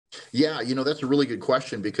Yeah, that's a really good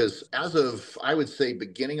question because as of, I would say,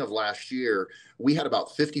 beginning of last year, we had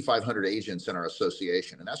about 5,500 agents in our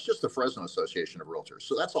association. And that's just the Fresno Association of Realtors.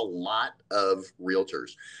 So that's a lot of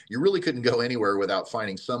realtors. You really couldn't go anywhere without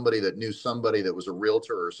finding somebody that knew somebody that was a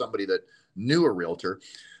realtor or somebody that knew a realtor.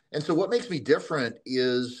 And so what makes me different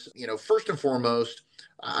is, first and foremost,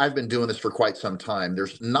 I've been doing this for quite some time.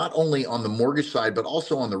 There's not only on the mortgage side, but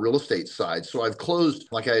also on the real estate side. So I've closed,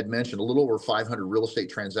 like I had mentioned, a little over 500 real estate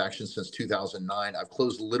transactions since 2009. I've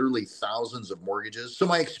closed literally thousands of mortgages. So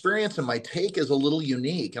my experience and my take is a little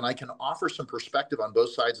unique, and I can offer some perspective on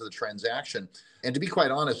both sides of the transaction. And to be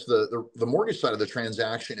quite honest, the mortgage side of the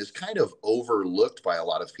transaction is kind of overlooked by a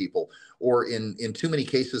lot of people, or in too many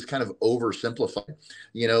cases, kind of oversimplified.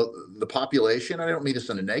 The population, I don't mean this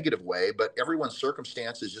in a negative way, but everyone's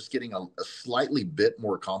circumstance is just getting a slightly bit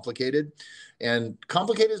more complicated. And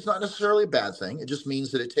complicated is not necessarily a bad thing. It just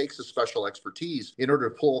means that it takes a special expertise in order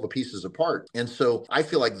to pull all the pieces apart. And so I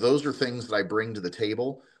feel like those are things that I bring to the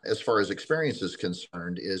table as far as experience is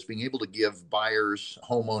concerned, is being able to give buyers,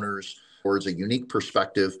 homeowners, or it's a unique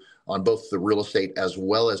perspective on both the real estate as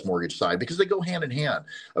well as mortgage side, because they go hand in hand.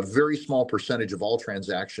 A very small percentage of all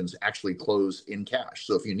transactions actually close in cash.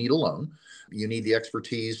 So if you need a loan, you need the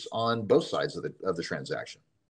expertise on both sides of the transaction.